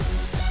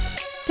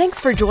Thanks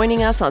for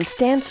joining us on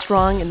Stand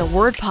Strong in the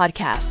Word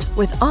podcast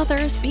with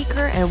author,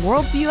 speaker, and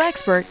worldview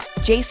expert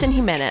Jason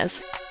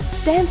Jimenez.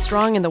 Stand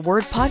Strong in the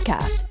Word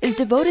podcast is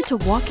devoted to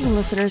walking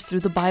listeners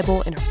through the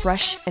Bible in a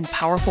fresh and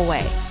powerful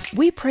way.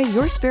 We pray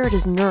your spirit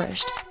is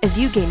nourished as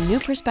you gain new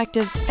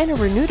perspectives and a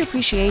renewed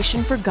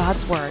appreciation for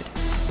God's Word.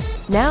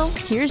 Now,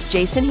 here's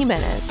Jason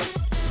Jimenez.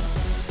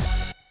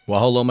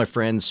 Well, hello, my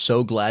friends.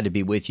 So glad to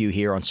be with you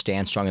here on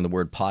Stand Strong in the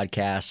Word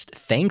podcast.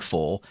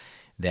 Thankful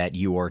that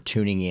you are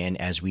tuning in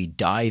as we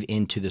dive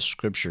into the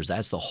scriptures.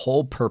 That's the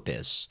whole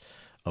purpose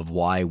of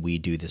why we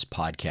do this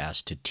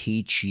podcast, to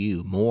teach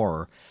you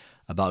more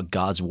about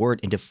God's Word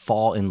and to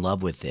fall in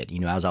love with it. You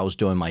know, as I was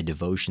doing my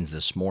devotions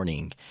this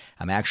morning,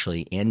 I'm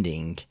actually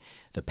ending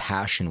the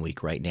Passion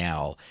Week right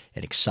now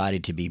and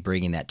excited to be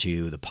bringing that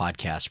to the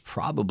podcast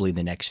probably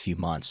the next few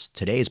months.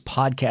 Today is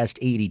podcast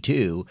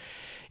 82,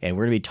 and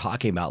we're going to be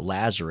talking about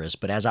Lazarus.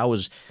 But as I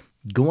was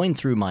going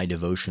through my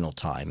devotional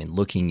time and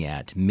looking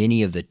at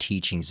many of the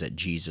teachings that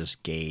Jesus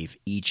gave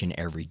each and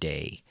every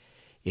day,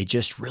 it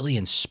just really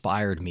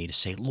inspired me to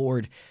say,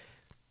 Lord,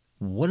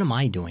 what am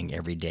I doing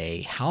every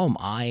day? How am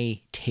I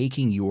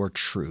taking your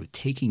truth,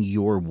 taking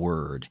your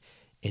word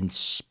and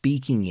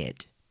speaking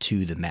it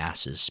to the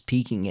masses,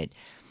 speaking it,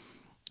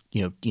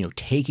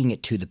 taking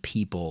it to the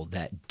people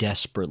that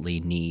desperately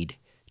need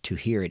to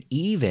hear it,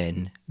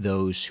 even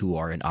those who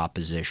are in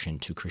opposition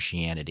to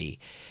Christianity.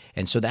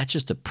 And so that's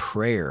just a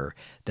prayer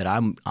that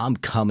I'm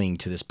coming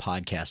to this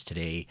podcast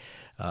today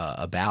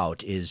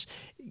about, is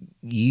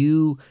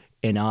you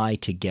and I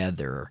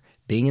together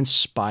being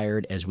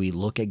inspired as we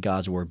look at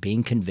God's Word,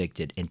 being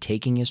convicted and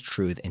taking His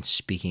truth and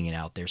speaking it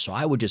out there. So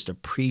I would just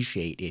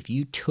appreciate if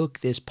you took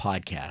this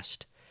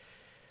podcast.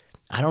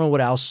 I don't know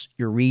what else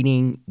you're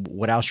reading,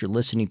 what else you're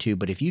listening to,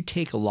 but if you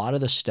take a lot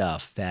of the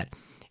stuff that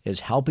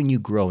is helping you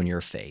grow in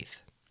your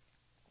faith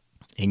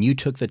and you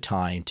took the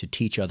time to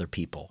teach other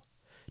people,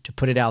 to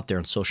put it out there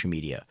on social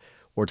media,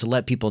 or to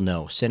let people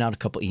know, send out a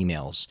couple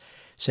emails,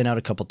 send out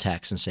a couple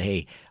texts and say,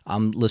 hey,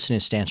 I'm listening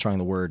to Stand Strong in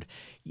the Word,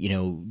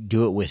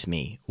 do it with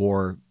me,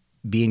 or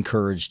be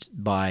encouraged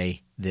by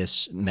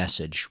this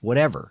message,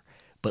 whatever.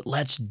 But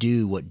let's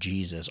do what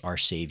Jesus, our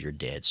Savior,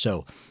 did.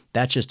 So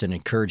that's just an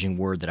encouraging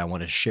word that I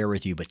want to share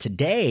with you. But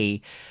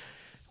today,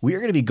 we are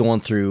going to be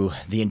going through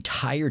the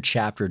entire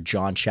chapter,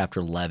 John chapter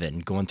 11,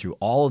 going through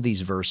all of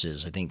these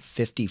verses, I think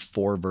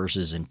 54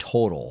 verses in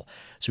total.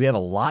 So we have a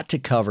lot to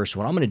cover. So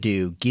what I'm going to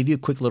do, give you a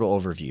quick little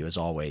overview as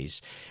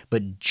always,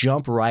 but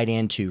jump right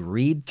into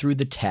read through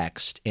the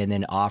text and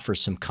then offer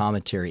some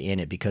commentary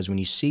in it. Because when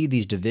you see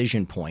these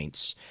division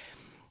points,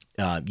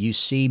 you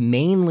see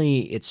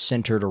mainly it's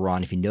centered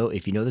around, if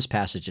you know this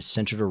passage, it's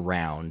centered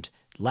around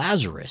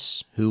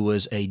Lazarus, who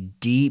was a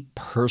deep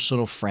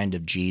personal friend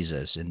of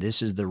Jesus, and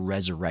this is the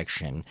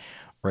resurrection,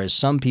 or as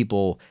some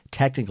people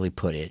technically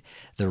put it,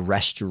 the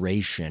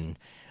restoration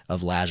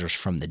of Lazarus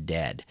from the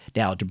dead.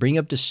 Now, to bring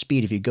up to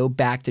speed, if you go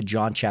back to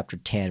John chapter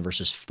 10,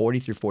 verses 40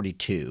 through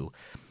 42,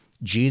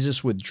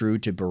 Jesus withdrew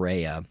to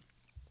Berea,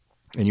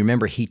 and you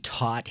remember he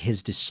taught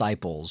his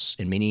disciples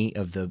and many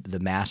of the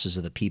masses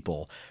of the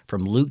people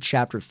from Luke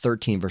chapter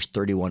 13, verse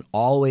 31,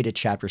 all the way to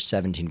chapter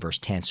 17, verse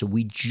 10. So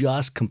we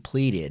just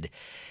completed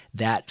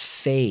that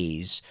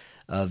phase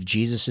of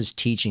Jesus's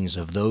teachings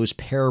of those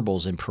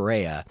parables in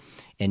Perea.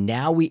 And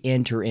now we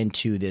enter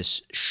into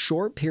this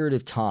short period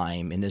of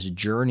time in this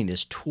journey,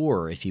 this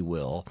tour, if you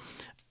will,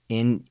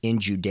 in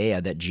Judea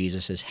that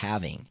Jesus is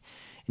having.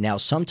 Now,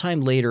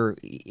 sometime later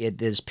at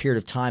this period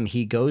of time,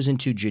 he goes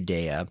into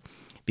Judea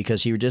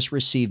because he just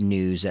received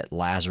news that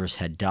Lazarus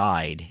had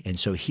died. And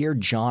so here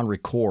John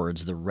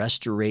records the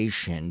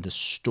restoration, the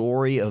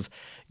story of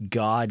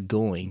God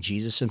going,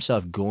 Jesus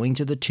himself going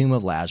to the tomb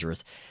of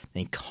Lazarus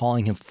and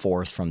calling him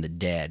forth from the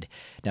dead.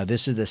 Now,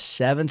 this is the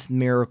seventh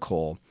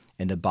miracle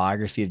in the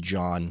biography of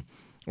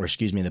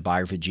the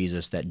biography of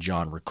Jesus that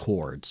John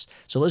records.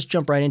 So let's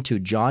jump right into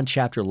John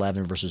chapter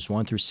 11, verses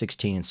 1 through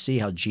 16, and see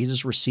how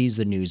Jesus receives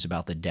the news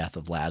about the death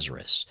of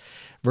Lazarus.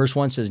 Verse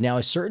 1 says, Now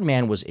a certain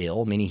man was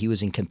ill, meaning he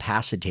was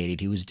incapacitated,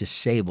 he was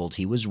disabled,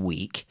 he was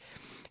weak.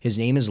 His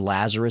name is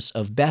Lazarus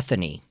of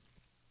Bethany.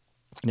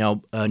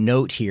 Now, a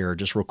note here,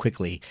 just real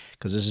quickly,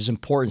 because this is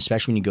important,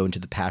 especially when you go into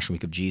the Passion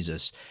Week of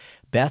Jesus.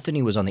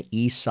 Bethany was on the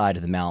east side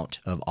of the Mount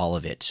of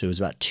Olivet, so it was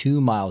about 2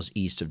 miles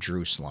east of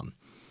Jerusalem.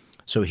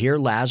 So here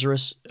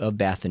Lazarus of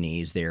Bethany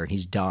is there, and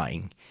he's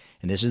dying.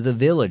 And this is the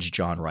village,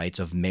 John writes,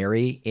 of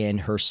Mary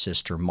and her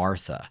sister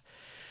Martha.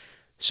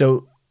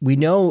 So we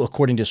know,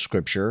 according to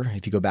Scripture,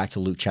 if you go back to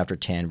Luke chapter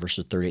 10,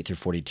 verses 38 through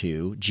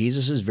 42,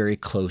 Jesus is very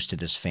close to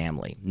this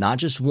family. Not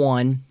just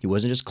one. He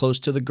wasn't just close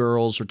to the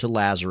girls or to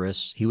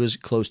Lazarus. He was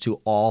close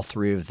to all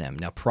three of them.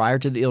 Now, prior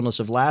to the illness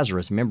of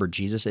Lazarus, remember,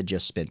 Jesus had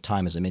just spent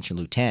time, as I mentioned,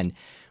 Luke 10,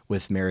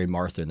 with Mary and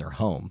Martha in their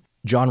home.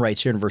 John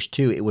writes here in verse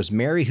 2, it was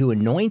Mary who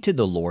anointed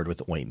the Lord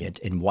with ointment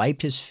and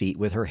wiped his feet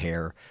with her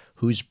hair,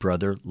 whose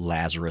brother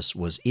Lazarus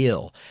was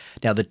ill.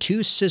 Now, the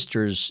two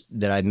sisters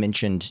that I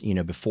mentioned,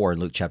 before in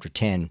Luke chapter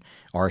 10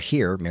 are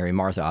here, Mary and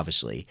Martha,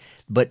 obviously.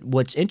 But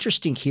what's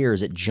interesting here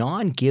is that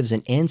John gives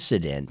an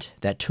incident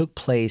that took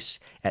place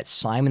at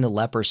Simon the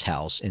leper's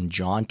house in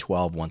John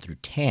 12, 1 through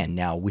 10.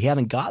 Now, we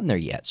haven't gotten there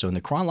yet. So in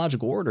the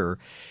chronological order,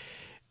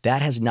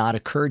 that has not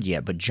occurred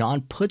yet. But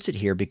John puts it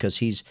here because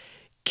he's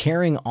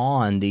carrying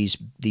on these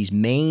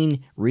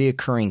main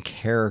reoccurring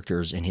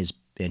characters in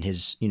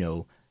his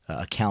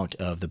account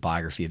of the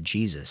biography of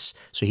Jesus.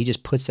 So he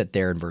just puts that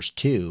there in verse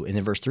 2. And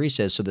then verse 3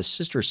 says, so the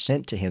sisters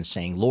sent to him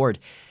saying, Lord,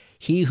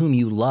 he whom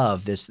you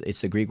love, it's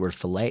the Greek word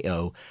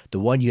phileo, the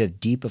one you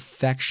have deep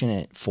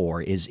affection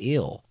for, is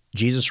ill.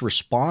 Jesus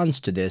responds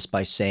to this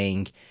by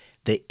saying,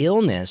 the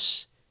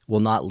illness will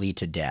not lead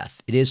to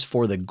death. It is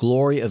for the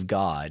glory of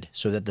God,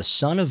 so that the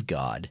Son of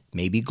God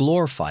may be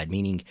glorified,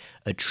 meaning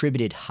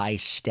attributed high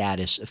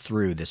status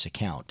through this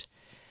account.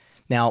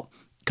 Now,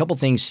 a couple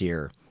things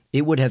here.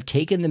 It would have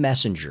taken the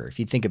messenger, if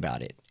you think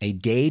about it, a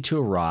day to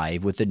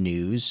arrive with the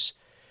news,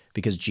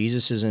 because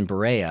Jesus is in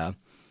Berea,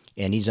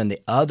 and he's on the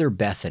other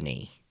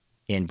Bethany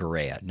in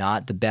Berea,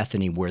 not the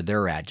Bethany where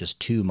they're at, just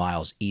 2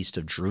 miles east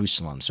of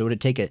Jerusalem. So it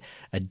would take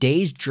a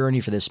day's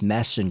journey for this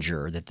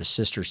messenger that the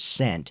sisters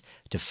sent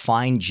to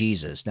find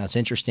Jesus. Now, it's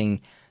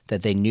interesting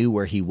that they knew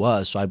where he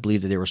was, so I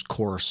believe that there was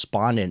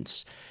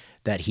correspondence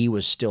that he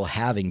was still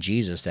having,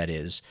 Jesus, that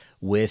is,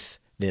 with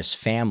this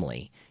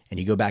family. And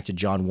you go back to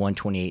John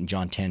 1:28 and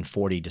John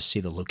 10:40 to see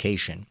the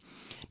location.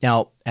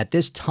 Now, at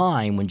this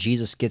time, when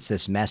Jesus gets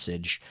this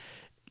message,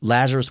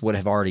 Lazarus would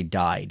have already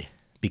died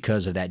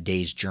because of that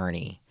day's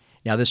journey.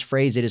 Now, this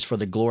phrase, it is for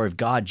the glory of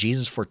God,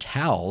 Jesus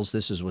foretells,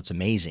 this is what's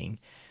amazing,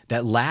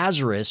 that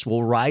Lazarus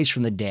will rise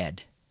from the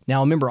dead. Now,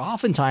 remember,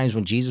 oftentimes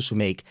when Jesus would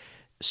make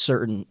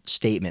certain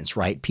statements,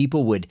 right,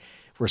 people would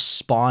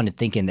respond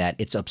thinking that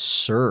it's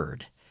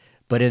absurd.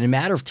 But in a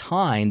matter of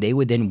time, they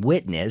would then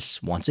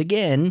witness, once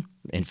again,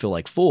 and feel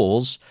like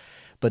fools,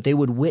 but they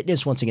would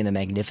witness once again the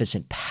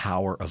magnificent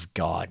power of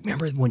God.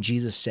 Remember when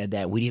Jesus said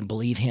that? We didn't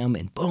believe him,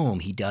 and boom,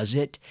 he does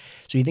it.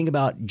 So you think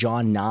about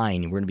John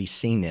 9, and we're going to be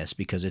seeing this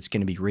because it's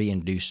going to be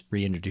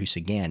reintroduced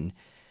again.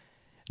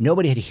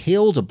 Nobody had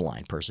healed a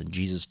blind person.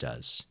 Jesus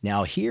does.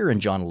 Now here in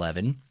John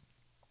 11,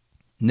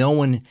 no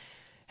one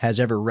has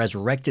ever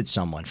resurrected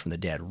someone from the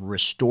dead,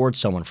 restored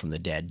someone from the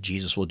dead.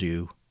 Jesus will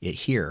do it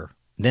here.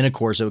 Then, of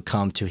course, it would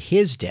come to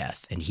his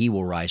death, and he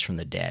will rise from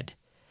the dead.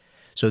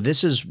 So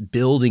this is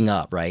building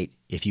up, right,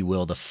 if you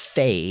will, the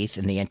faith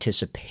and the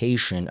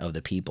anticipation of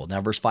the people. Now,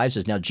 verse 5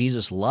 says, now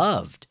Jesus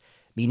loved,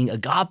 meaning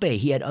agape.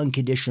 He had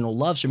unconditional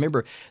love. So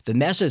remember, the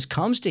message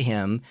comes to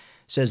him,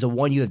 says the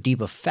one you have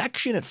deep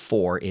affection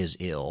for is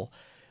ill.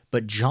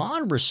 But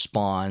John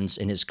responds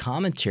in his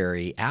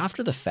commentary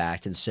after the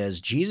fact and says,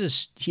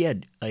 Jesus, he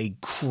had a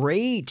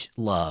great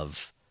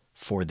love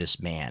for this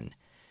man.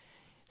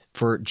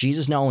 For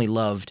Jesus not only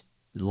loved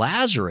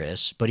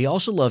Lazarus, but he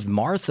also loved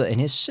Martha and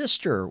his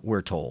sister,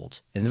 we're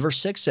told. And verse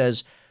 6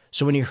 says,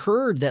 so when he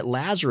heard that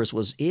Lazarus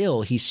was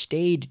ill, he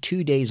stayed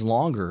 2 days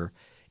longer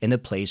in the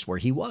place where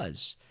he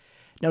was.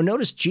 Now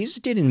notice Jesus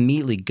didn't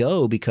immediately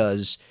go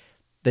because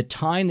the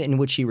time in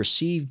which he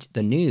received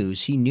the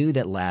news, he knew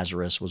that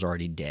Lazarus was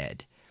already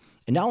dead.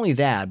 And not only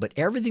that, but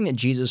everything that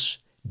Jesus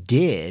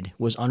did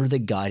was under the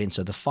guidance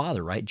of the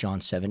Father, right? John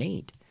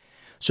 7:8.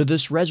 So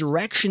this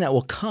resurrection that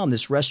will come,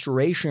 this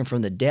restoration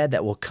from the dead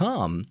that will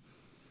come,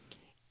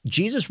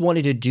 Jesus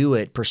wanted to do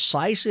it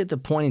precisely at the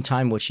point in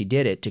time in which he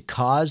did it to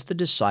cause the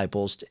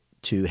disciples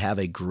to have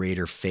a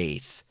greater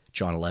faith.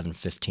 John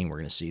 11:15, we're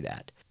going to see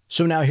that.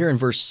 So now here in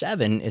verse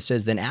 7, it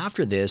says, then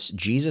after this,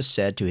 Jesus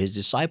said to his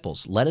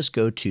disciples, let us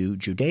go to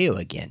Judea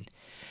again.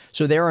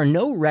 So there are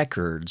no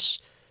records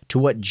to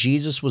what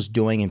Jesus was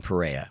doing in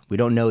Perea. We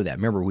don't know that.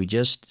 Remember, we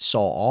just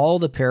saw all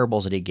the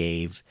parables that he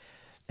gave,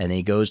 and then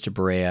he goes to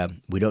Perea.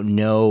 We don't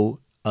know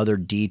other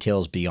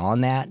details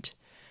beyond that.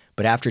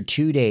 But after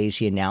 2 days,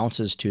 he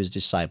announces to his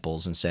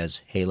disciples and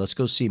says, hey, let's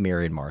go see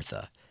Mary and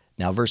Martha.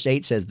 Now, verse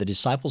 8 says, the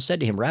disciples said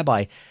to him,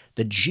 Rabbi,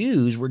 the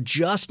Jews were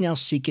just now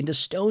seeking to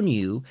stone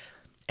you,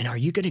 and are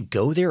you going to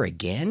go there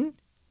again?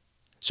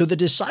 So the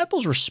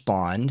disciples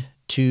respond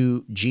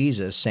to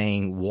Jesus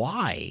saying,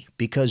 why?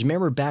 Because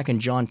remember back in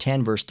John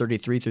 10, verse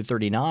 33 through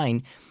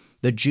 39,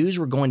 the Jews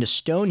were going to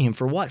stone him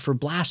for what? For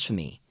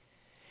blasphemy.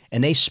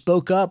 And they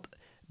spoke up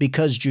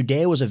because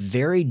Judea was a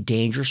very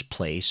dangerous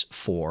place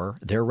for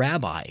their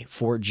rabbi,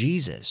 for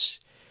Jesus.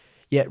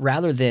 Yet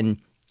rather than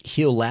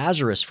heal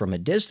Lazarus from a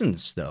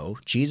distance, though,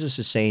 Jesus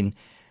is saying,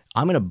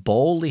 I'm going to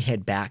boldly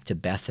head back to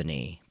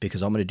Bethany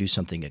because I'm going to do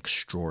something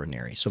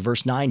extraordinary. So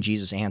verse 9,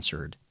 Jesus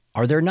answered,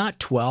 are there not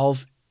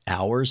 12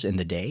 hours in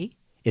the day?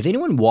 If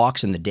anyone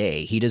walks in the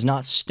day, he does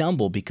not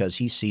stumble because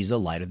he sees the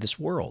light of this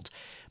world.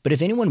 But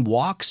if anyone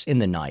walks in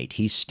the night,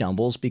 he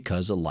stumbles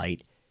because the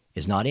light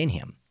is not in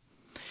him.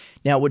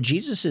 Now, what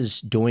Jesus is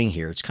doing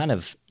here, it's kind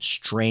of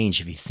strange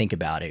if you think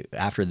about it,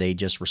 after they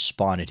just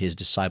responded, his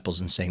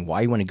disciples, and saying, why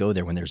do you want to go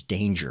there when there's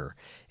danger?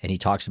 And he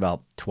talks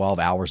about 12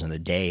 hours in the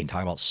day and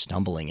talking about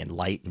stumbling and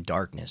light and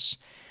darkness.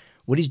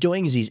 What he's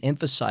doing is he's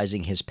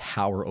emphasizing his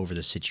power over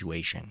the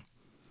situation.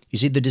 You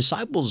see, the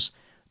disciples,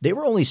 they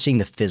were only seeing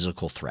the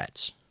physical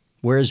threats,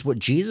 whereas what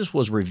Jesus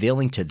was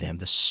revealing to them,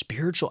 the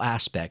spiritual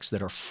aspects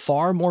that are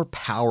far more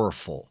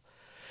powerful.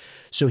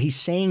 So he's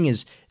saying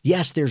is,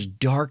 yes, there's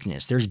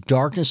darkness. There's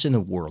darkness in the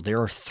world.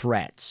 There are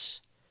threats.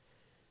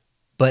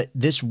 But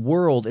this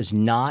world is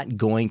not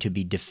going to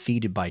be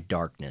defeated by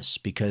darkness,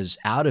 because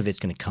out of it's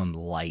going to come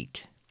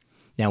light.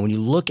 Now, when you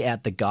look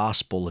at the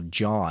Gospel of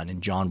John, in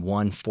John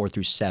 1, 4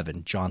 through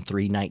 7, John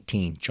 3,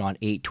 19, John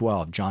 8,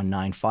 12, John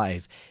 9,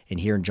 5, and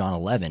here in John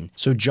 11,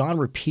 so John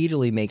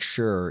repeatedly makes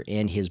sure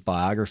in his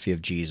biography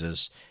of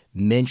Jesus,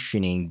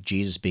 mentioning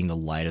Jesus being the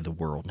light of the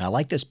world. Now, I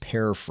like this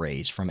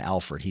paraphrase from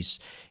Alfred. He's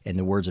in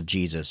the words of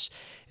Jesus.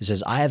 It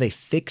says, I have a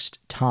fixed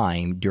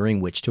time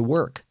during which to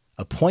work,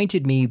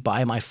 appointed me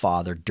by my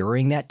Father.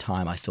 During that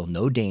time, I feel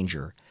no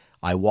danger.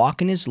 I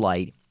walk in his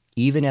light,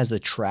 even as the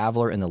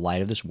traveler in the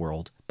light of this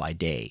world by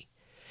day.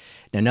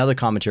 Now, another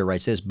commentator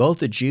writes this, both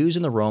the Jews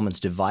and the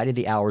Romans divided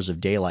the hours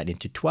of daylight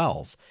into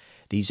 12.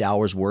 These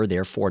hours were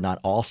therefore not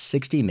all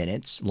 60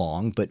 minutes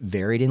long, but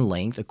varied in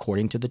length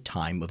according to the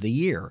time of the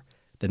year.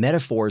 The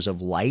metaphors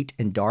of light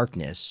and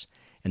darkness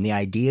and the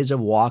ideas of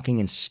walking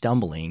and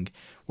stumbling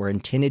were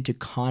intended to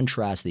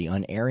contrast the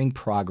unerring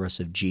progress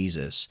of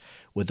Jesus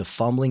with the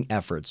fumbling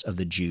efforts of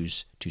the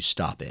Jews to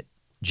stop it.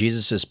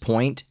 Jesus'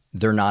 point,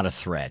 they're not a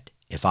threat.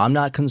 If I'm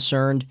not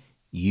concerned,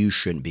 you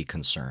shouldn't be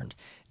concerned.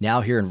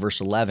 Now here in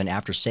verse 11,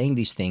 after saying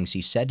these things,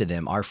 he said to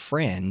them, our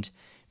friend,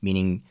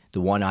 meaning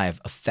the one I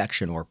have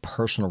affection or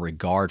personal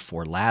regard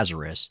for,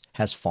 Lazarus,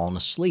 has fallen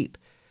asleep,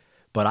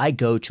 but I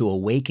go to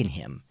awaken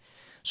him.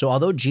 So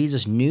although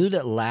Jesus knew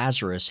that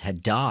Lazarus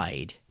had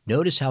died,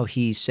 notice how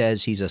he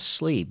says he's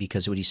asleep,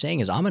 because what he's saying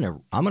is, I'm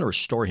going to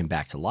restore him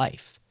back to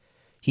life.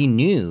 He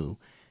knew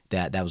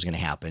that was going to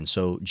happen.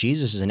 So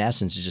Jesus is in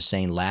essence just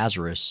saying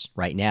Lazarus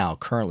right now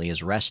currently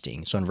is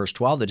resting. So in verse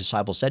 12, the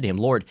disciples said to him,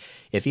 Lord,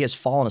 if he has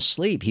fallen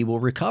asleep, he will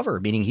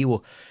recover, meaning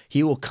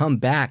he will come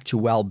back to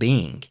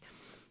well-being.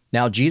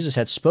 Now, Jesus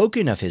had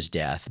spoken of his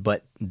death,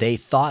 but they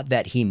thought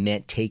that he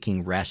meant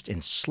taking rest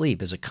and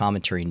sleep, as a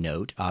commentary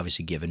note,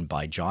 obviously given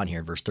by John here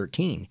in verse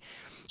 13.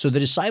 So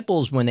the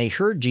disciples, when they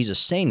heard Jesus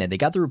saying that, they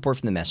got the report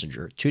from the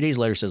messenger. 2 days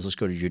later says, let's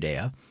go to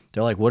Judea.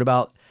 They're like, what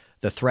about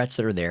the threats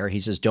that are there? He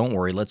says, don't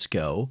worry, let's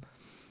go.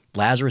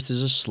 Lazarus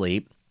is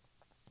asleep.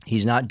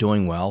 He's not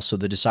doing well. So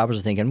the disciples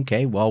are thinking,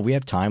 okay, well, we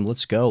have time.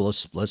 Let's go.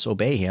 Let's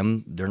obey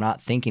him. They're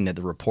not thinking that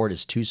the report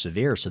is too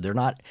severe. So they're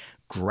not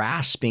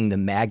grasping the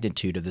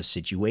magnitude of the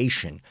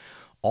situation.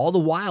 All the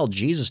while,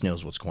 Jesus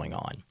knows what's going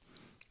on.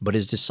 But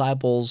his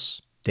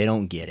disciples, they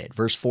don't get it.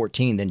 Verse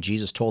 14, then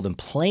Jesus told them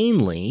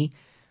plainly,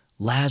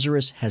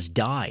 Lazarus has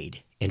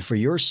died. And for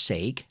your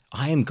sake,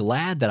 I am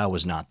glad that I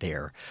was not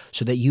there,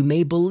 so that you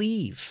may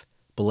believe.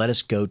 But let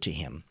us go to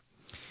him.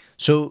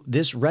 So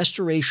this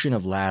restoration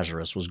of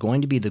Lazarus was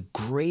going to be the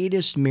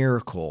greatest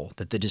miracle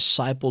that the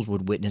disciples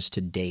would witness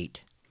to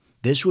date.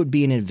 This would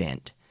be an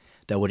event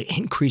that would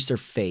increase their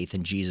faith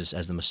in Jesus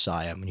as the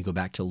Messiah. When you go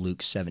back to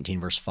Luke 17,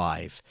 verse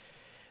 5,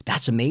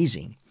 that's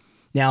amazing.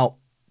 Now,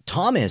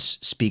 Thomas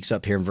speaks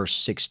up here in verse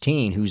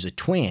 16, who's a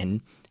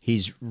twin.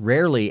 He's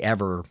rarely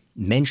ever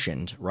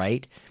mentioned,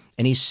 right?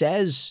 And he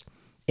says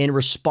in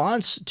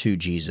response to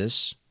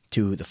Jesus,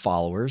 to the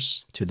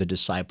followers, to the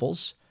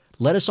disciples,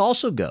 let us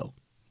also go,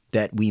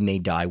 that we may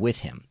die with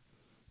him.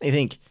 They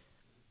think,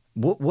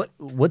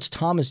 what's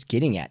Thomas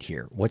getting at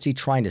here? What's he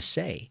trying to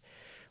say?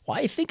 Well,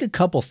 I think a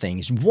couple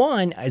things.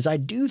 One is I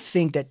do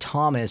think that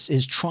Thomas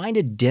is trying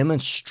to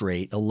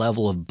demonstrate a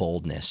level of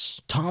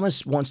boldness.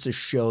 Thomas wants to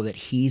show that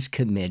he's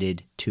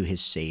committed to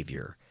his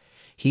Savior.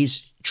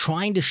 He's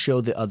trying to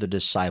show the other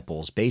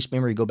disciples, based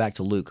memory, go back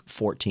to Luke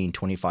 14,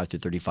 25 through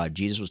 35.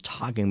 Jesus was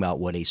talking about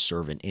what a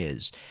servant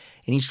is,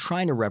 and he's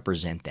trying to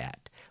represent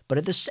that. But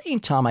at the same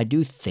time, I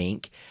do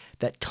think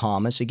that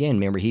Thomas, again,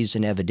 remember, he's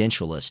an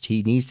evidentialist.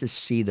 He needs to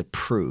see the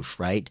proof,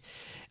 right,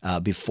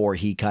 before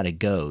he kind of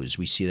goes.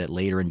 We see that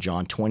later in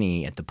John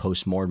 20 at the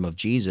postmortem of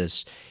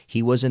Jesus,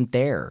 he wasn't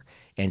there.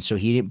 And so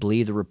he didn't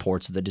believe the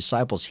reports of the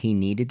disciples. He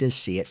needed to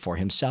see it for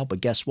himself.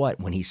 But guess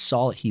what? When he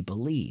saw it, he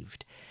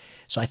believed.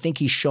 So I think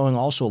he's showing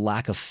also a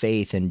lack of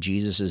faith in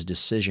Jesus'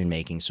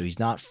 decision-making. So he's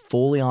not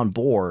fully on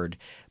board,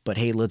 but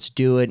hey, let's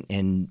do it.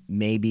 And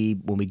maybe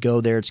when we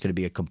go there, it's going to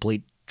be a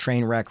complete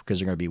train wreck because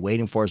they're going to be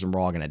waiting for us and we're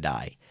all going to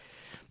die.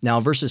 Now,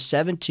 verses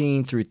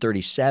 17 through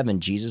 37,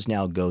 Jesus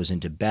now goes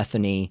into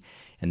Bethany,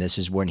 and this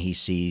is when he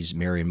sees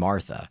Mary and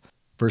Martha.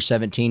 Verse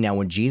 17, now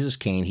when Jesus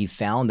came, he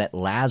found that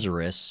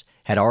Lazarus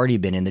had already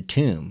been in the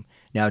tomb.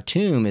 Now, a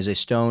tomb is a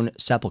stone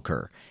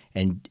sepulcher,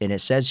 and it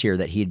says here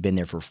that he had been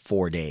there for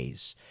 4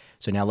 days.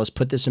 So now let's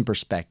put this in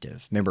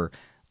perspective. Remember,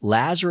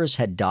 Lazarus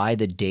had died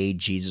the day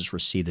Jesus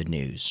received the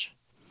news,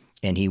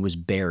 and he was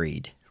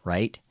buried,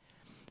 right?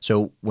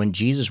 So when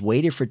Jesus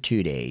waited for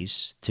 2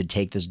 days to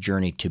take this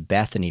journey to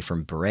Bethany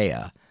from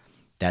Berea,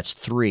 that's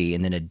 3,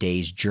 and then a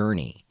day's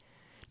journey.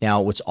 Now,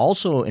 what's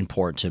also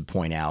important to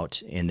point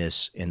out in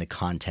the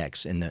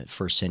context in the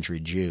first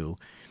century Jew,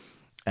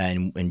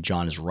 and when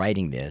John is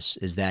writing this,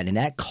 is that in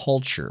that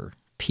culture,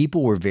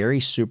 people were very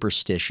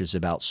superstitious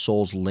about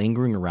souls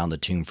lingering around the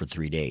tomb for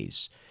 3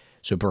 days.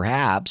 So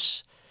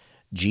perhaps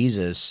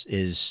Jesus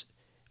is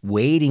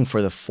waiting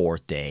for the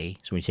 4th day.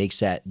 So he takes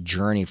that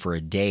journey for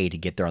a day to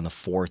get there on the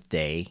 4th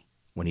day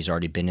when he's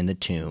already been in the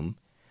tomb.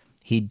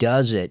 He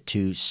does it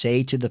to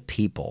say to the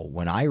people,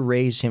 when I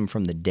raise him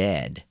from the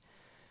dead,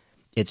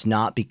 it's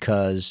not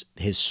because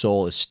his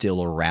soul is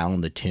still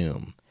around the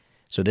tomb.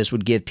 So this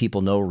would give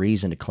people no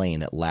reason to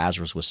claim that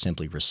Lazarus was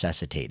simply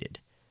resuscitated.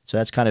 So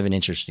that's kind of an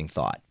interesting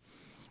thought.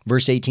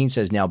 Verse 18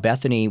 says, Now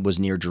Bethany was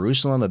near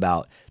Jerusalem,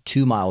 about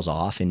 2 miles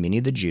off, and many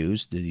of the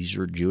Jews, these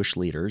were Jewish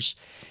leaders,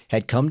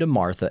 had come to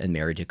Martha and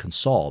Mary to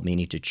console,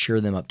 meaning to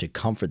cheer them up, to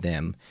comfort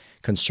them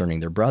concerning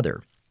their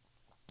brother.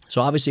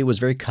 So obviously it was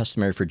very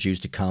customary for Jews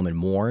to come and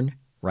mourn,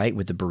 right,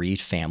 with the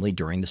bereaved family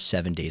during the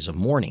 7 days of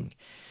mourning.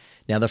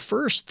 Now the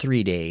first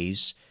 3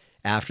 days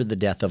after the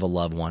death of a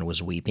loved one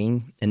was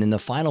weeping, and then the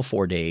final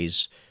 4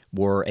 days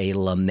were a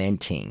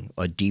lamenting,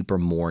 a deeper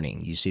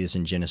mourning. You see this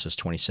in Genesis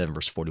 27,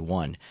 verse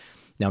 41.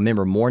 Now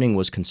remember, mourning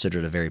was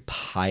considered a very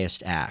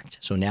pious act.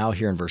 So now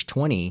here in verse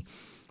 20,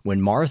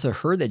 when Martha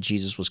heard that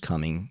Jesus was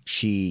coming,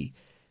 she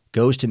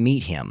goes to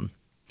meet him.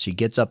 She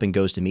gets up and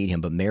goes to meet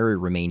him, but Mary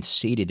remains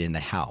seated in the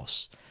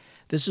house.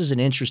 This is an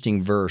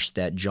interesting verse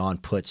that John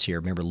puts here.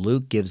 Remember,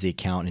 Luke gives the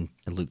account in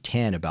Luke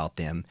 10 about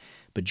them,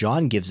 but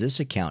John gives this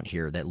account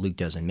here that Luke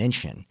doesn't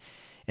mention.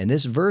 And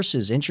this verse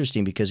is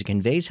interesting because it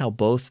conveys how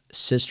both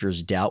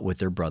sisters dealt with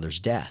their brother's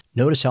death.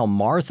 Notice how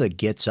Martha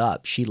gets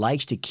up. She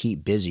likes to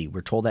keep busy.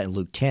 We're told that in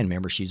Luke 10.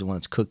 Remember, she's the one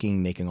that's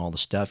cooking, making all the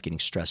stuff, getting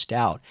stressed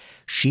out.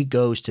 She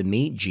goes to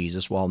meet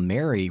Jesus while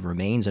Mary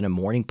remains in a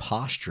mourning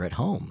posture at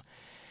home.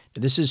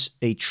 This is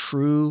a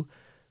true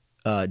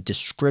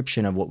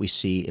description of what we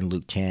see in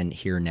Luke 10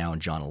 here now in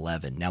John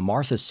 11. Now,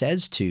 Martha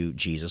says to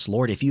Jesus,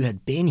 Lord, if you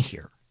had been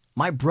here,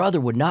 my brother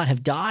would not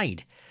have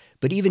died.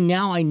 But even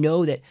now I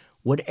know that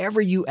whatever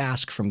you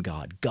ask from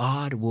God,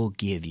 God will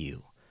give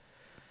you.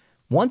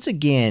 Once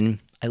again,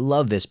 I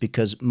love this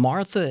because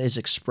Martha is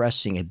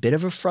expressing a bit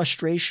of a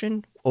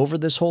frustration over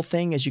this whole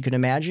thing, as you can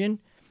imagine,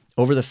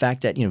 over the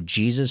fact that,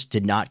 Jesus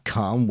did not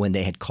come when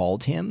they had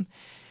called him.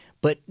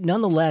 But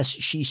nonetheless,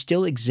 she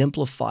still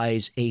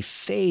exemplifies a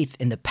faith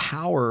in the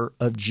power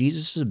of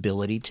Jesus'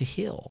 ability to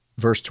heal.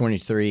 Verse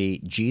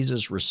 23,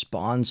 Jesus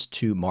responds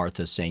to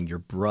Martha saying, your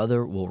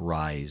brother will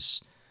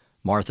rise.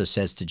 Martha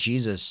says to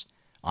Jesus,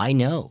 I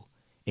know.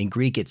 In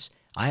Greek, it's,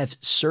 I have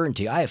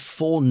certainty, I have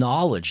full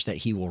knowledge that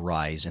he will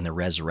rise in the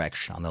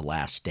resurrection on the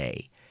last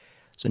day.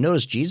 So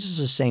notice Jesus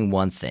is saying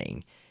one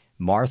thing.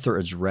 Martha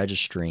is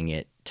registering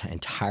it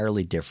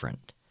entirely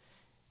different.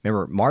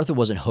 Remember, Martha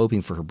wasn't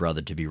hoping for her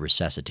brother to be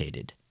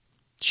resuscitated.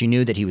 She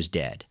knew that he was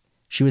dead.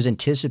 She was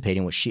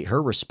anticipating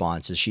her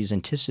response is she's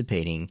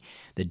anticipating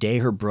the day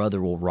her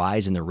brother will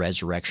rise in the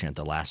resurrection at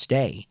the last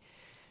day.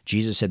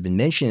 Jesus had been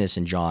mentioning this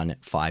in John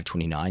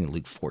 5:29 and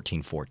Luke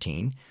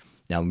 14:14.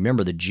 Now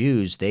remember, the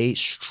Jews, they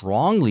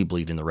strongly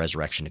believed in the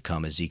resurrection to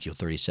come, Ezekiel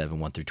 37,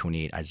 1 through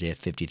 28, Isaiah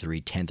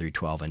 53, 10 through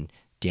 12, and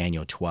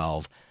Daniel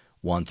 12,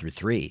 1 through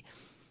 3.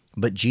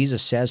 But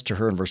Jesus says to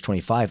her in verse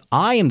 25,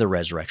 I am the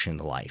resurrection and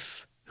the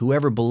life.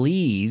 Whoever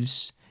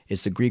believes,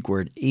 is the Greek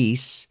word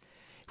eis,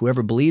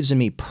 whoever believes in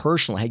me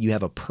personally, you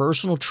have a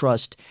personal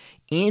trust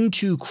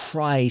into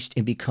Christ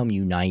and become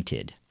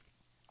united.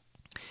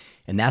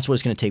 And that's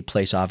what's going to take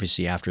place,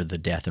 obviously, after the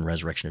death and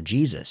resurrection of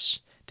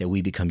Jesus, that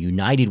we become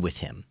united with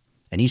him.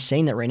 And he's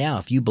saying that right now,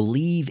 if you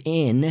believe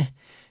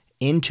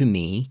into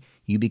me,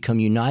 you become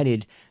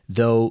united.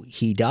 Though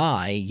he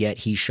die, yet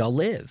he shall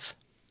live.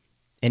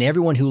 And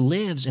everyone who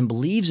lives and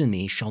believes in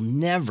me shall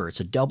never, it's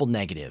a double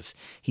negative.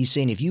 He's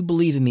saying, if you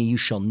believe in me, you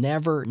shall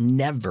never,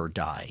 never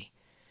die.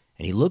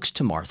 And he looks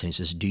to Martha and he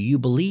says, do you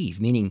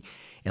believe? Meaning,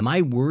 am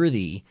I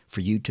worthy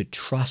for you to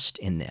trust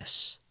in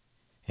this?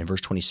 In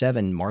verse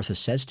 27, Martha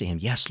says to him,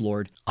 yes,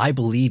 Lord, I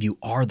believe you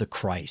are the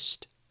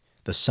Christ,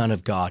 the Son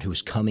of God who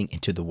is coming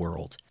into the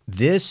world.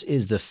 This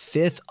is the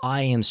 5th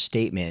I am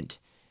statement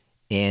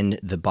in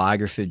the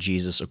biography of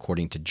Jesus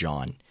according to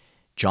John.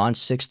 John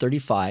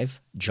 6:35,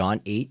 John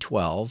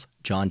 8:12,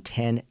 John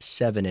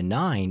 10:7 and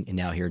 9, and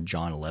now here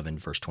John 11,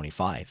 verse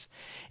 25.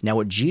 Now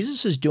what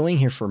Jesus is doing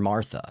here for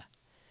Martha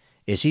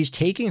is he's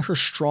taking her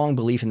strong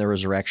belief in the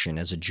resurrection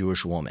as a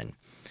Jewish woman,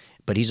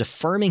 but he's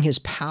affirming his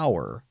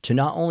power to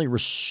not only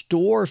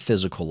restore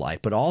physical life,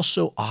 but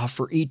also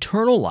offer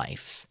eternal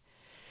life.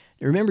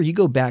 Now remember, you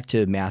go back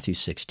to Matthew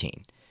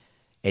 16,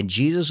 and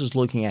Jesus is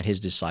looking at his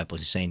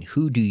disciples and saying,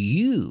 who do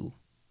you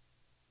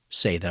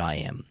say that I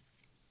am?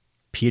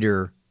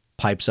 Peter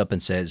pipes up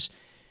and says,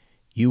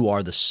 you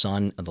are the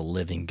Son of the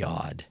living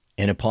God.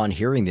 And upon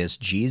hearing this,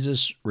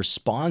 Jesus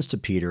responds to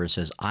Peter and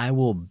says, I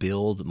will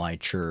build my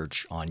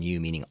church on you,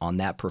 meaning on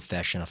that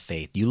profession of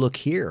faith. You look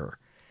here.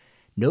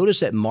 Notice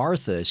that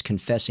Martha is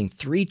confessing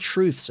three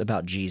truths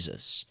about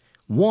Jesus.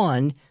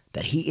 One,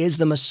 that he is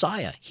the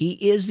Messiah. He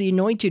is the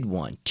anointed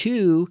one.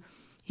 Two,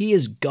 he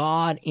is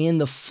God in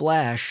the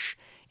flesh.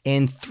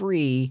 And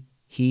three,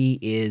 he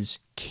is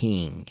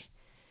king.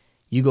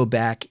 You go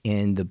back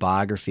in the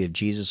biography of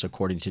Jesus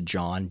according to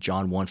John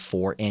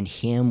 1:4, "In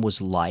him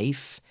was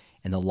life,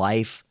 and the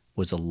life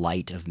was the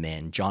light of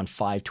men." John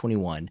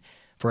 5:21,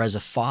 "For as the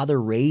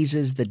Father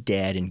raises the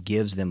dead and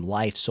gives them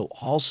life, so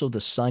also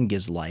the Son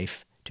gives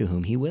life to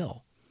whom he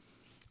will."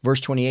 Verse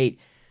 28,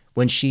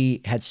 "When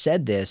she had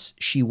said this,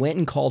 she went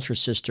and called her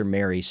sister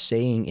Mary,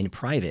 saying in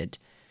private,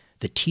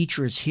 'The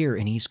teacher is here,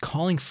 and he's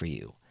calling for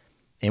you.'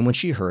 And when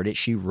she heard it,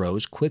 she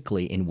rose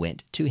quickly and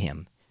went to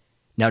him.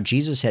 Now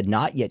Jesus had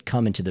not yet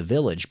come into the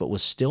village, but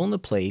was still in the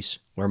place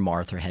where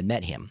Martha had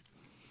met him."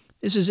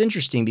 This is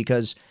interesting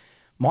because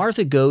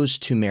Martha goes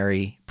to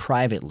Mary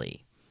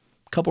privately.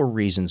 A couple of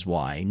reasons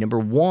why. Number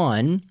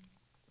one,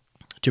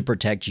 to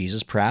protect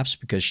Jesus, perhaps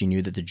because she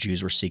knew that the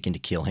Jews were seeking to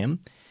kill him.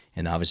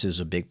 And obviously it was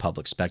a big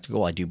public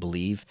spectacle. I do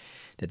believe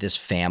that this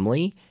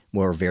family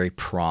were very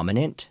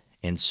prominent.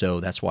 And so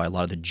that's why a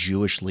lot of the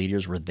Jewish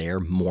leaders were there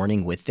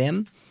mourning with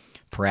them.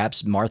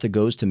 Perhaps Martha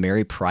goes to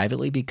Mary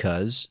privately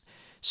because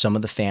some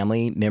of the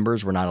family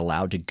members were not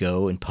allowed to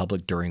go in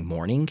public during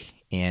mourning.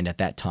 And at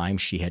that time,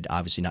 she had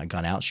obviously not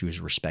gone out. She was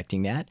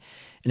respecting that.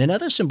 And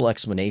another simple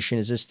explanation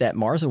is just that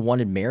Martha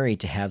wanted Mary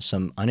to have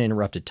some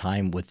uninterrupted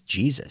time with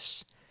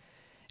Jesus.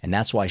 And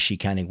that's why she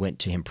kind of went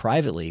to him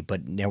privately.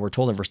 But now we're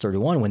told in verse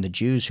 31, when the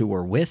Jews who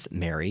were with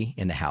Mary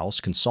in the house,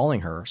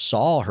 consoling her,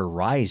 saw her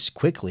rise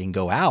quickly and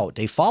go out,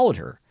 they followed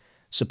her,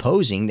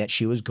 supposing that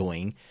she was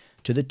going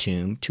to the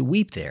tomb to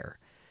weep there.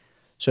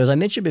 So as I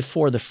mentioned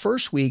before, the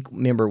first week,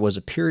 remember, was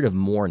a period of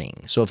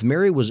mourning. So if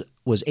Mary was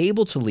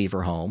able to leave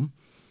her home,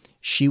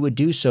 she would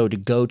do so to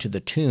go to the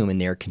tomb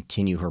and there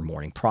continue her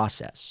mourning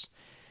process.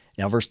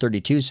 Now, verse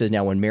 32 says,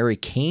 "Now when Mary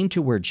came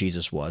to where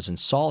Jesus was and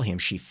saw him,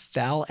 she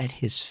fell at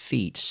his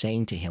feet,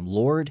 saying to him,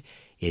 'Lord,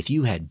 if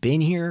you had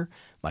been here,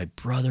 my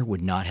brother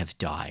would not have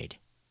died.'"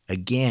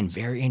 Again,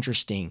 very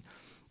interesting.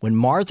 When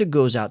Martha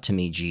goes out to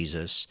meet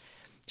Jesus,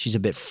 she's a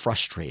bit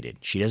frustrated.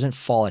 She doesn't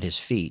fall at his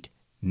feet.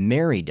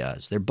 Mary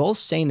does. They're both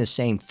saying the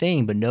same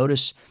thing, but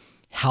notice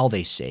how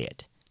they say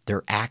it,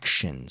 their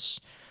actions.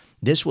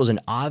 This was an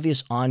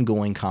obvious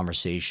ongoing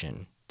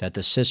conversation that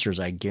the sisters,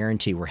 I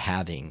guarantee, were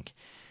having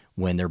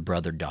when their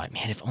brother died.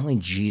 Man, if only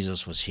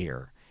Jesus was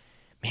here.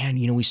 Man,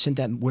 we sent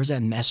that, where's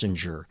that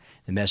messenger?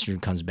 The messenger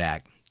comes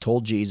back,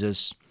 told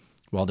Jesus,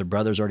 well, their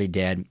brother's already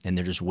dead, and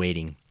they're just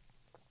waiting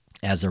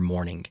as they're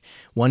mourning.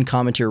 One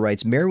commentator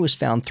writes, "Mary was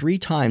found 3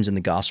 times in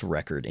the gospel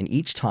record, and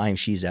each time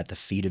she's at the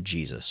feet of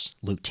Jesus."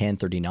 Luke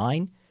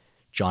 10:39,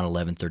 John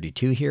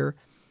 11:32 here,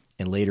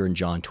 and later in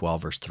John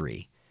 12, verse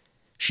 3.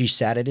 She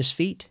sat at his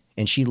feet,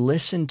 and she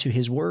listened to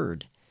his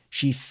word.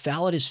 She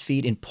fell at his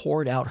feet and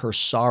poured out her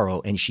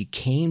sorrow, and she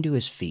came to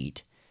his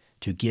feet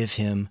to give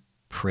him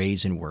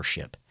praise and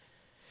worship.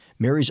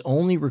 Mary's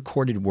only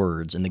recorded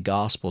words in the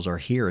Gospels are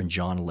here in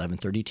John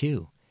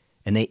 11:32.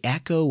 And they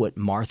echo what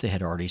Martha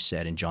had already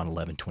said in John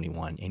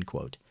 11:21, end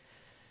quote.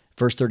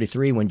 Verse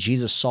 33, when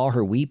Jesus saw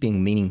her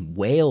weeping, meaning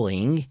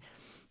wailing,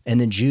 and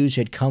the Jews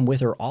had come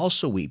with her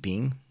also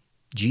weeping,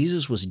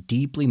 Jesus was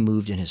deeply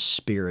moved in his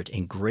spirit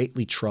and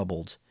greatly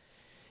troubled.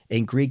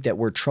 In Greek, that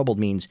word troubled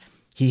means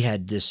he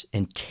had this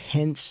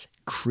intense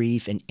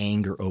grief and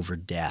anger over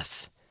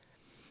death.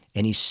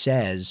 And he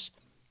says,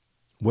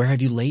 "Where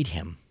have you laid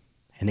him?"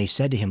 And they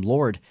said to him,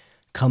 "Lord,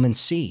 come and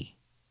see."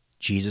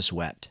 Jesus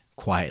wept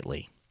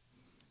quietly.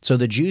 So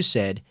the Jews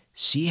said,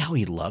 "See how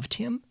he loved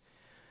him?"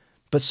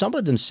 But some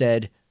of them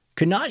said,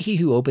 "Could not he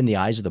who opened the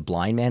eyes of the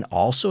blind man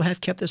also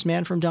have kept this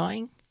man from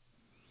dying?"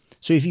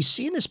 So if you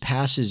see in this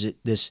passage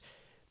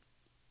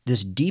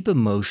this deep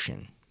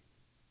emotion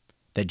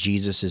that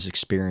Jesus is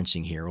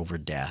experiencing here over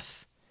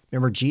death.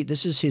 Remember,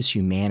 this is his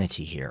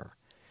humanity here.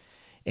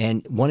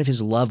 And one of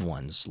his loved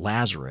ones,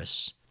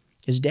 Lazarus,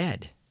 is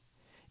dead.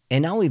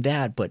 And not only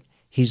that, but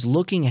he's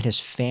looking at his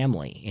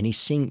family and he's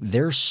seeing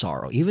their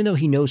sorrow. Even though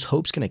he knows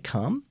hope's going to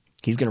come,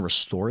 he's going to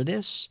restore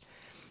this.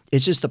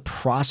 It's just the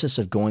process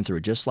of going through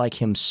it, just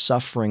like him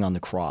suffering on the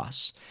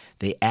cross,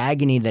 the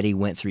agony that he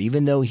went through,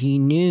 even though he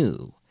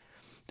knew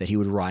that he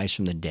would rise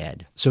from the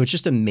dead. So it's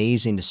just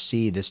amazing to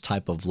see this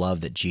type of love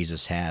that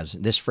Jesus has.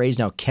 This phrase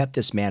now kept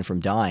this man from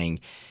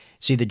dying.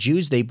 See, the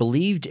Jews, they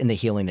believed in the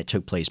healing that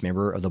took place.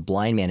 Remember, of the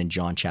blind man in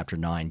John chapter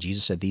 9,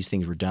 Jesus said these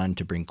things were done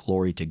to bring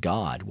glory to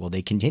God. Well,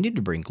 they continued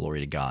to bring glory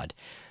to God.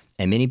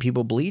 And many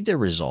people believed their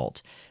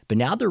result. But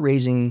now they're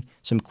raising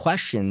some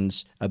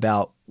questions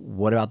about,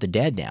 what about the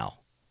dead now?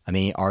 I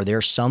mean, are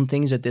there some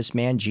things that this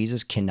man,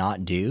 Jesus,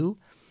 cannot do?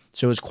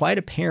 So it's quite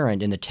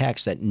apparent in the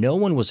text that no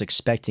one was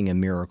expecting a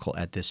miracle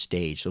at this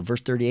stage. So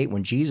verse 38,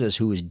 when Jesus,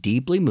 who was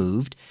deeply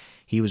moved,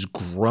 he was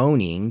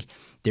groaning,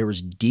 there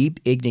was deep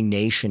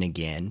indignation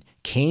again,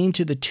 came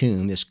to the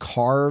tomb, this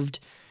carved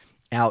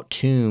out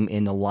tomb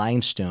in the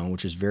limestone,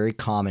 which was very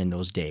common in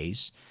those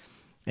days.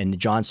 And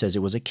John says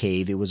it was a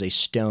cave. It was a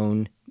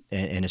stone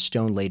and a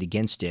stone laid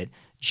against it.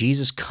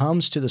 Jesus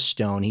comes to the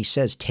stone. He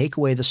says, "Take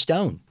away the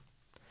stone."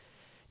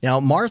 Now,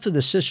 Martha,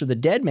 the sister of the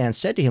dead man,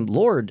 said to him,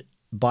 "Lord,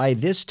 by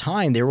this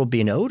time there will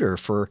be an odor,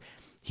 for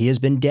he has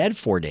been dead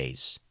 4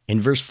 days." In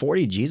verse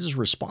 40, Jesus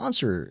responds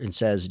to her and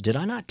says, "Did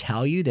I not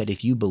tell you that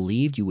if you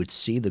believed, you would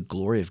see the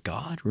glory of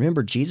God?"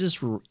 Remember, Jesus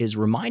is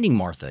reminding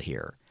Martha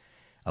here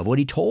of what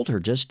he told her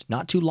just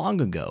not too long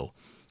ago.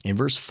 In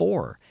verse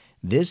 4,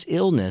 "This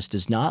illness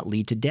does not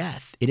lead to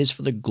death. It is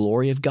for the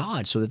glory of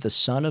God, so that the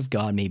Son of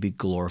God may be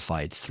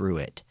glorified through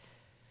it."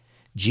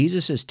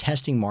 Jesus is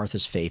testing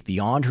Martha's faith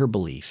beyond her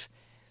belief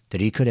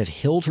that he could have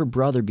healed her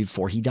brother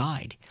before he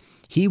died.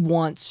 He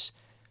wants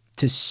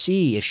to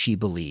see if she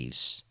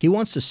believes. He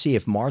wants to see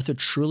if Martha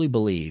truly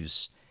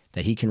believes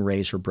that he can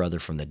raise her brother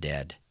from the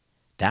dead.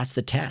 That's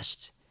the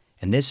test.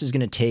 And this is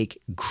going to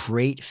take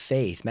great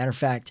faith. Matter of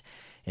fact,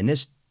 in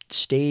this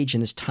stage,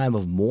 in this time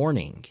of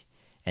mourning,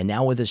 and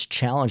now with this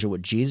challenge of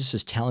what Jesus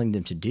is telling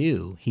them to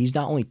do, he's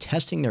not only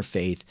testing their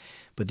faith,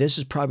 but this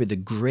is probably the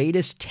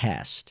greatest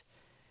test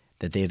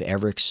that they have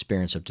ever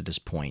experienced up to this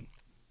point.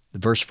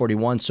 Verse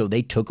 41, "So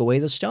they took away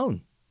the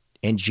stone.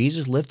 And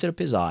Jesus lifted up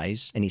his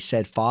eyes and he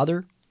said,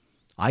 Father,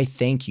 I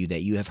thank you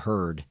that you have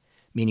heard,"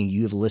 meaning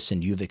you have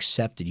listened, you have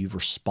accepted, you've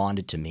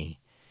responded to me.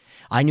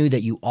 "I knew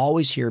that you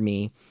always hear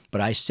me, but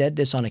I said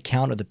this on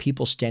account of the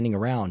people standing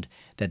around,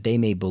 that they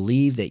may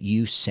believe that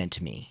you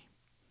sent me."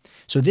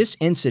 So this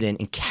incident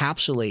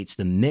encapsulates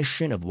the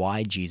mission of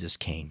why Jesus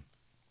came.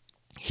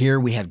 Here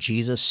we have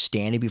Jesus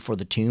standing before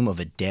the tomb of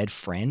a dead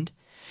friend.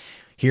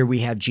 Here we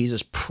have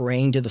Jesus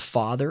praying to the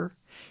Father.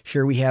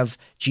 Here we have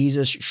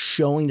Jesus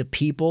showing the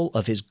people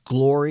of his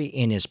glory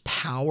and his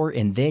power,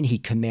 and then he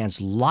commands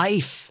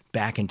life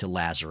back into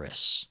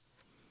Lazarus.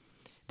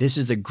 This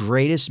is the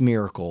greatest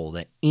miracle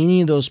that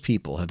any of those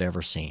people have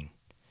ever seen.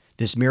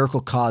 This miracle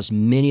caused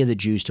many of the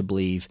Jews to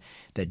believe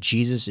that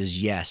Jesus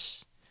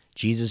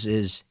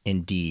is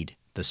indeed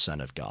the Son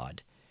of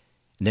God.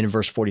 And then in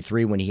verse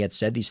 43, when he had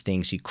said these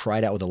things, he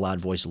cried out with a loud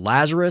voice,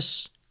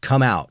 "Lazarus,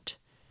 come out."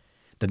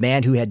 The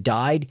man who had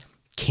died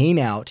came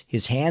out,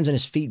 his hands and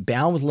his feet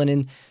bound with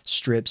linen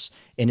strips,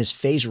 and his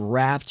face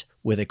wrapped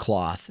with a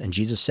cloth. And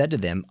Jesus said to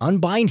them,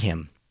 "Unbind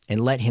him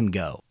and let him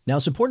go." Now,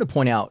 it's important to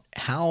point out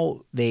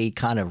how they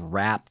kind of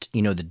wrapped,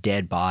 the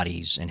dead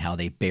bodies and how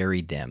they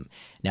buried them.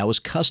 Now, it was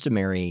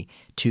customary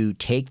to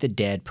take the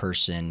dead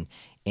person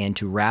and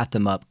to wrap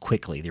them up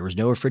quickly. There was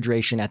no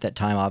refrigeration at that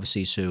time,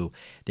 obviously, so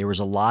there was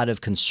a lot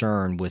of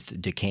concern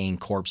with decaying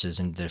corpses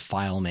and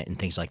defilement and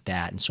things like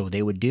that. And so what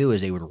they would do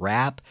is they would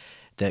wrap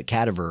the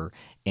cadaver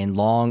in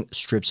long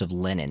strips of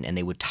linen, and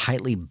they would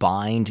tightly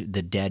bind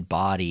the dead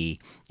body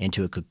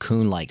into a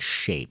cocoon-like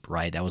shape,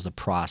 right? That was the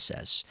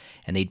process.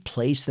 And they'd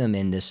place them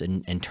in this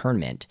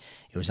interment.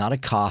 It was not a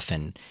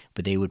coffin,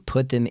 but they would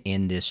put them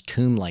in this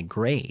tomb-like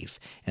grave.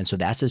 And so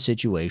that's the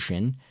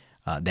situation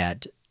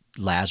that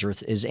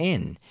Lazarus is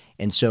in.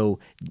 And so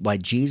by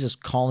Jesus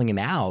calling him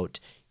out,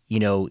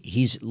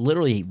 he's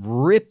literally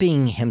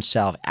ripping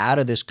himself out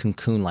of this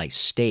cocoon-like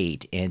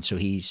state. And so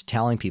he's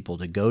telling people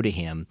to go to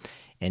him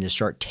and to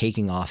start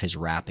taking off his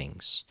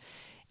wrappings.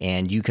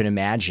 And you can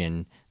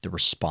imagine the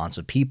response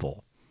of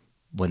people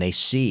when they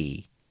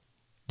see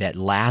that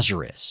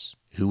Lazarus,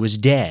 who was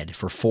dead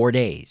for 4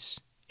 days,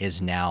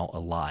 is now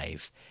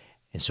alive.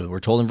 And so we're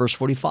told in verse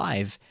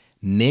 45,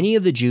 "Many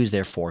of the Jews,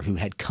 therefore, who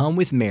had come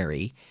with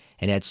Mary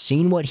and had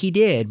seen what he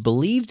did,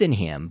 believed in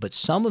him, but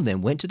some of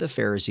them went to the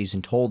Pharisees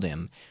and told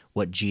them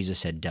what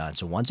Jesus had done."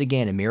 So once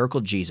again, a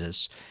miracle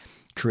Jesus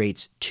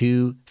creates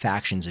two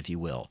factions, if you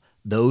will,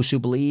 those who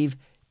believe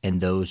and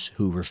those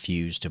who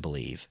refuse to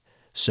believe.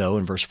 So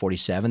in verse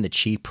 47, the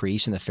chief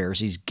priests and the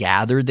Pharisees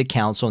gathered the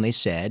council and they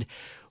said,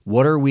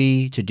 "What are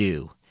we to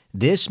do?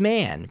 This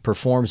man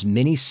performs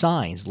many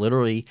signs."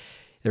 Literally,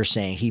 they're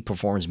saying he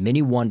performs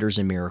many wonders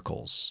and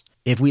miracles.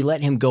 "If we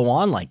let him go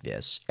on like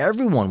this,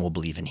 everyone will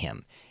believe in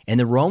him. And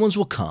the Romans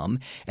will come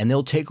and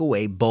they'll take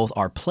away both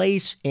our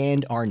place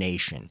and our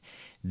nation."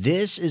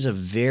 This is a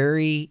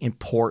very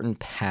important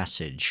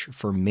passage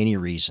for many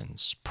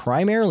reasons.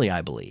 Primarily,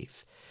 I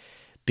believe,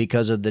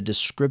 because of the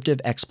descriptive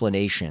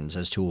explanations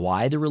as to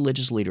why the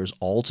religious leaders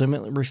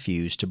ultimately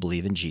refused to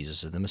believe in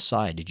Jesus as the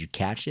Messiah. Did you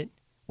catch it?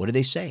 What did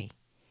they say?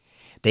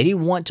 They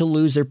didn't want to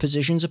lose their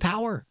positions of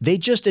power. They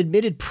just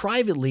admitted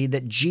privately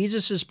that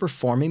Jesus is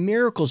performing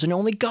miracles and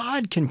only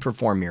God can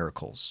perform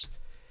miracles.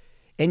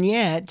 And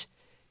yet,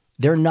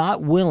 they're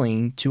not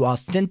willing to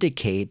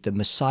authenticate the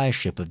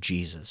messiahship of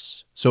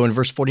Jesus. So in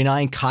verse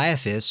 49,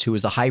 Caiaphas, who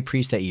was the high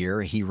priest that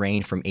year, he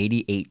reigned from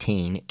AD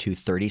 18 to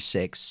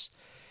 36,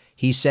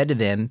 he said to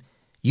them,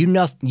 you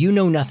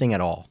know nothing at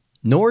all,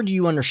 nor do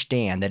you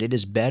understand that it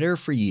is better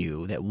for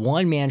you that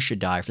one man should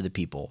die for the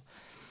people,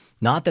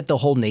 not that the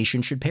whole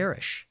nation should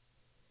perish.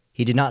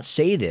 He did not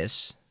say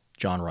this,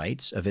 John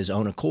writes, of his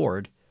own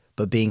accord,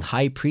 but being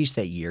high priest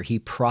that year, he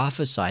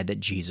prophesied that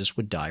Jesus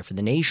would die for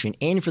the nation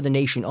and for the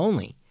nation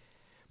only,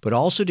 but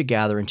also to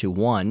gather into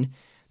one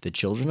the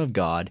children of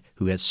God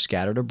who had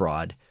scattered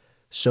abroad.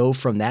 So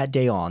from that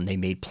day on, they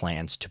made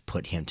plans to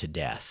put him to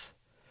death.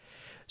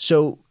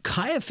 So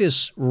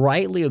Caiaphas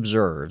rightly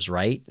observes,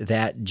 right,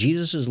 that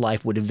Jesus'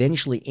 life would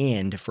eventually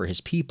end for his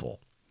people.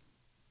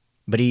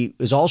 But he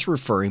is also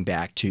referring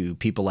back to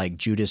people like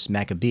Judas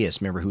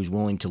Maccabeus, remember, who's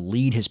willing to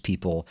lead his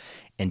people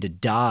and to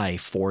die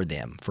for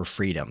them, for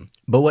freedom.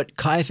 But what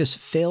Caiaphas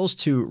fails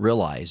to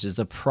realize is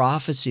the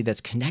prophecy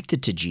that's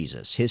connected to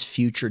Jesus, his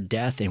future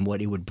death and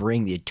what it would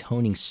bring, the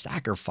atoning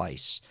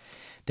sacrifice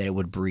that it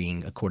would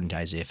bring, according to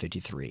Isaiah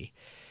 53.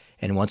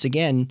 And once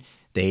again,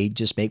 they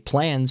just make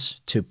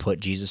plans to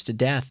put Jesus to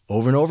death.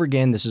 Over and over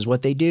again, this is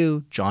what they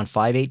do. John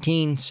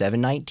 5:18,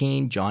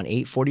 7:19, John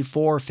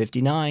 8:44,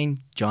 59,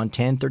 John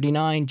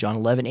 10:39, John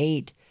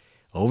 11:8.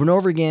 Over and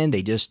over again,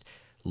 they just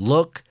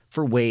look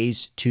for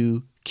ways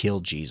to kill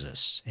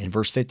Jesus. In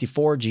verse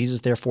 54, Jesus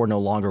therefore no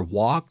longer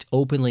walked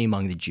openly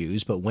among the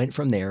Jews, but went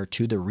from there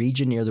to the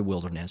region near the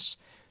wilderness,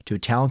 to a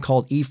town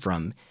called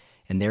Ephraim,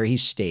 and there he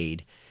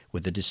stayed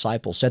with the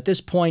disciples. So at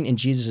this point in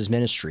Jesus'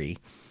 ministry,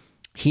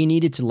 he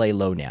needed to lay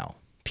low now.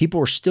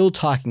 People were still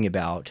talking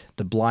about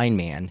the blind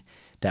man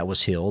that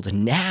was healed.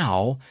 And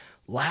now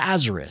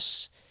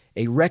Lazarus,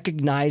 a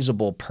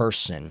recognizable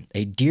person,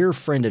 a dear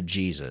friend of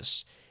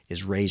Jesus,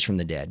 is raised from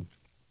the dead.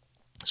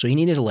 So he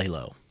needed to lay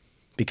low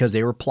because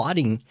they were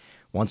plotting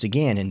once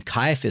again. And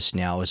Caiaphas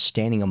now is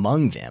standing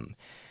among them.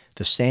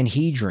 The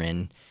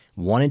Sanhedrin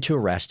wanted to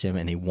arrest him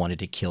and they wanted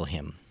to kill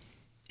him.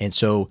 And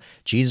so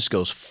Jesus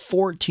goes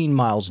 14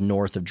 miles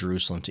north of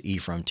Jerusalem to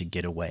Ephraim to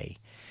get away.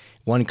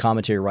 One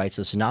commentary writes,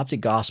 the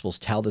Synoptic Gospels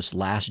tell this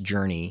last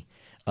journey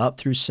up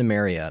through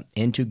Samaria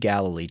into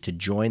Galilee to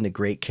join the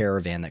great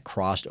caravan that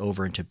crossed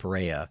over into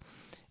Perea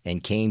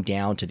and came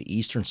down to the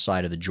eastern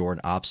side of the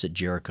Jordan opposite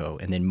Jericho,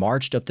 and then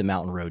marched up the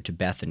mountain road to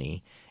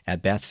Bethany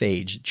at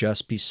Bethphage,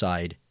 just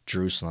beside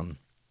Jerusalem.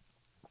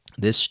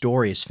 This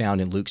story is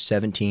found in Luke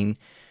 17,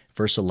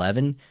 verse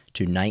 11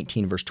 to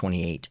 19, verse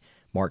 28,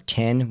 Mark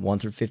 10, 1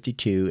 through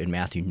 52, and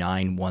Matthew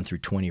 9, 1 through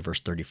 20, verse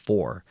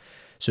 34.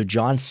 So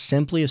John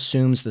simply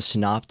assumes the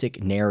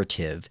synoptic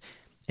narrative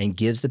and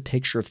gives the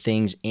picture of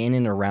things in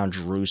and around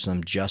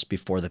Jerusalem just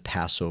before the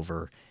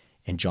Passover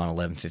in John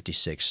 11,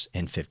 56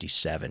 and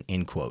 57,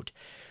 end quote.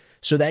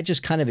 So that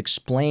just kind of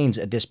explains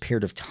at this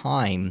period of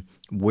time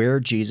where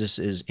Jesus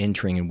is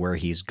entering and where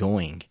he's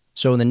going.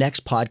 So in the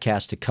next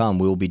podcast to come,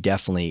 we will be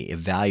definitely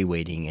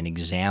evaluating and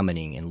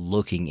examining and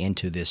looking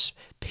into this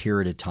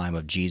period of time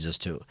of Jesus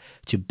to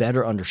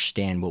better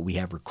understand what we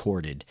have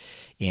recorded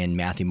in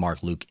Matthew,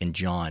 Mark, Luke, and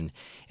John.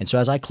 And so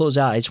as I close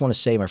out, I just want to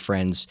say, my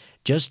friends,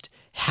 just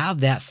have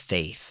that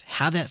faith.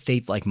 Have that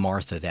faith like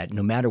Martha, that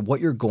no matter what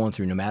you're going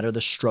through, no matter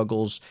the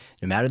struggles,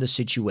 no matter the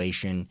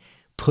situation,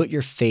 put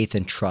your faith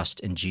and trust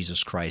in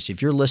Jesus Christ.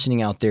 If you're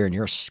listening out there and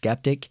you're a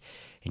skeptic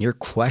and you're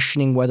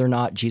questioning whether or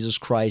not Jesus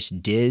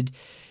Christ did,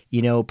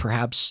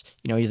 perhaps,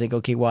 you think,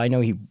 okay, well, I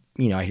know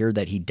I hear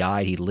that he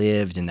died, he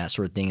lived and that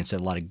sort of thing and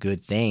said a lot of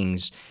good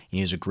things. And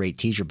he was a great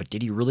teacher, but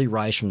did he really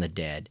rise from the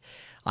dead?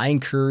 I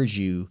encourage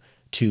you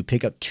to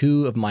pick up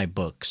 2 of my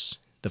books.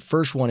 The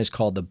first one is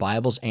called The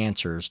Bible's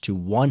Answers to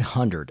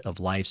 100 of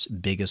Life's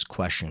Biggest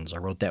Questions. I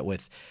wrote that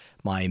with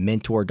my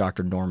mentor,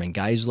 Dr. Norman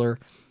Geisler.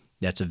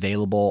 That's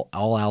available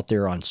all out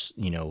there on,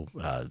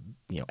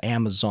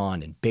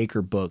 Amazon and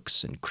Baker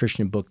Books and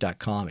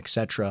ChristianBook.com,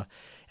 etc.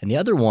 And the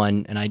other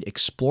one, and I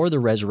explore the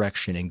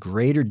resurrection in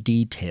greater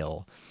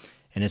detail.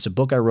 And it's a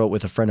book I wrote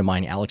with a friend of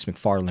mine, Alex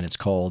McFarland. It's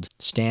called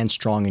Stand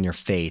Strong in Your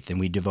Faith. And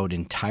we devote an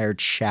entire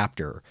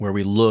chapter where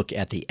we look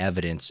at the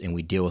evidence and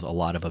we deal with a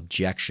lot of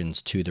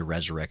objections to the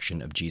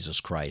resurrection of Jesus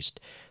Christ.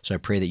 So I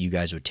pray that you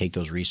guys would take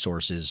those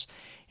resources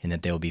and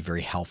that they'll be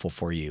very helpful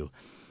for you.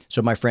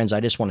 So my friends, I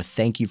just want to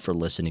thank you for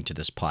listening to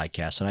this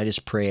podcast. And I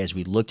just pray as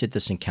we looked at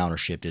this encounter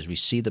shift, as we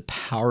see the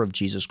power of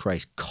Jesus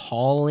Christ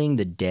calling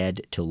the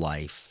dead to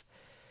life,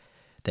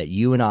 that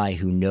you and I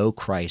who know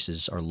Christ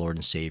as our Lord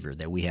and Savior,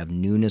 that we have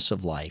newness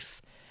of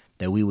life,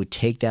 that we would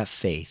take that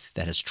faith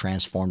that has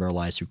transformed our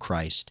lives through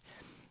Christ,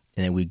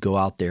 and then we go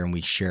out there and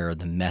we share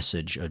the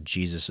message of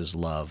Jesus'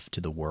 love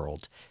to the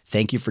world.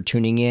 Thank you for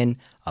tuning in.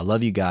 I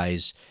love you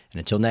guys. And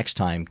until next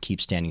time,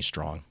 keep standing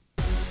strong.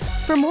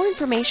 For more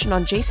information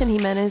on Jason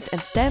Jimenez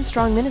and Stand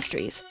Strong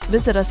Ministries,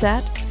 visit us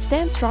at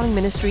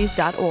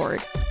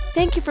standstrongministries.org.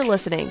 Thank you for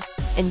listening,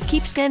 and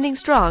keep standing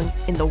strong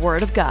in the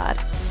Word of God.